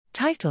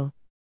Title: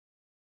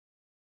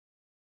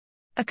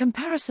 A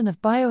comparison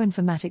of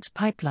bioinformatics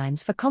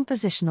pipelines for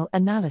compositional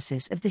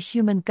analysis of the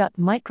human gut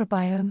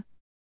microbiome.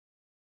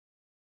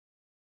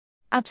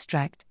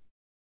 Abstract: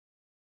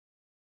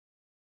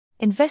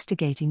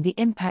 Investigating the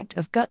impact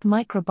of gut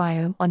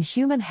microbiome on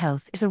human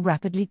health is a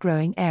rapidly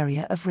growing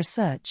area of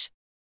research.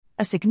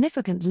 A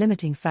significant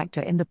limiting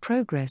factor in the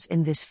progress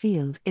in this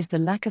field is the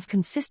lack of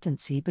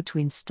consistency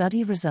between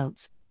study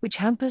results, which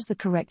hampers the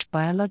correct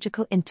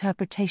biological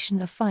interpretation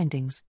of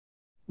findings.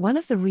 One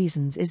of the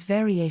reasons is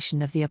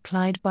variation of the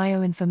applied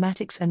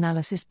bioinformatics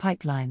analysis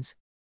pipelines.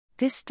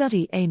 This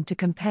study aimed to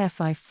compare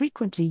 5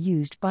 frequently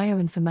used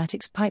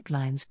bioinformatics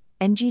pipelines: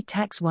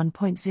 NG-TAX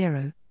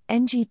 1.0,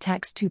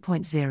 NG-TAX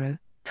 2.0,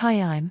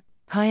 ChIAM,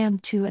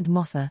 ChIAM2 and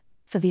MOTHA,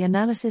 for the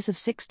analysis of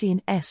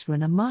 16S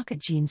RNA marker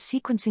gene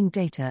sequencing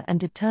data and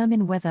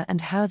determine whether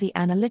and how the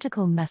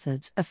analytical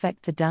methods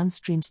affect the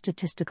downstream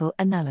statistical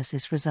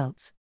analysis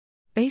results.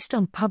 Based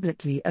on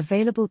publicly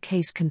available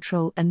case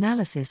control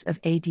analysis of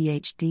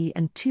ADHD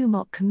and 2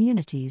 mock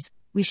communities,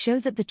 we show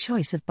that the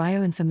choice of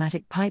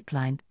bioinformatic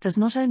pipeline does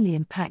not only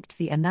impact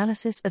the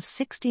analysis of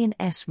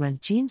 16S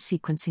RNA gene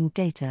sequencing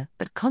data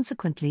but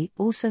consequently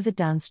also the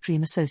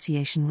downstream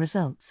association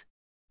results.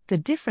 The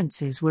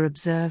differences were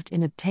observed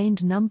in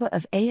obtained number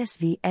of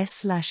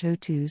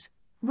ASV/O2s,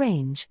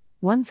 range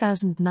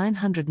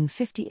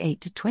 1,958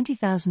 to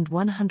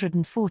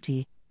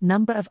 20,140,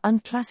 number of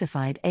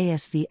unclassified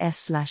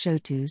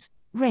ASV/O2s,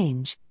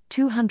 range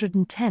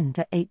 210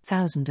 to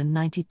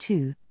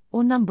 8,092,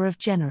 or number of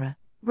genera,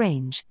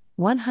 range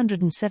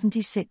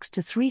 176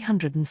 to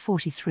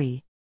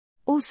 343.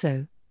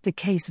 Also, the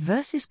case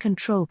versus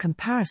control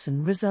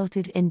comparison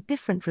resulted in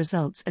different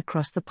results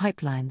across the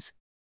pipelines.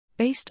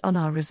 Based on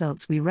our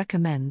results, we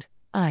recommend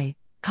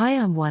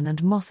ChIAM1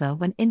 and MOTHA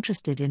when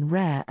interested in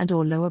rare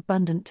and/or low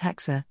abundant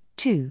taxa,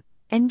 2,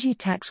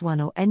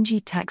 NG-TAX1 or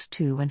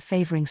NG-TAX2 when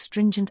favoring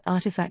stringent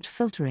artifact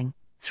filtering,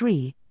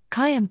 3,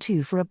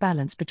 ChIAM2 for a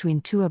balance between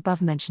 2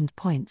 above-mentioned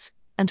points,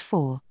 and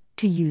 4,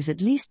 to use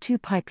at least 2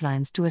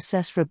 pipelines to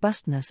assess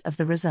robustness of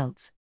the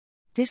results.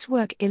 This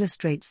work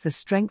illustrates the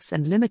strengths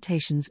and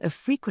limitations of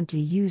frequently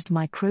used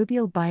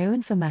microbial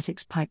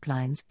bioinformatics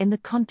pipelines in the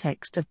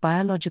context of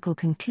biological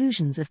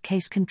conclusions of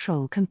case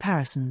control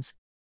comparisons.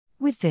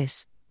 With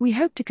this, we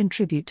hope to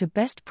contribute to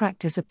best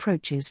practice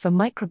approaches for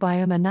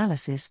microbiome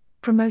analysis,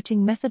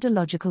 promoting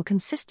methodological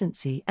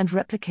consistency and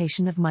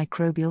replication of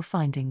microbial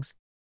findings.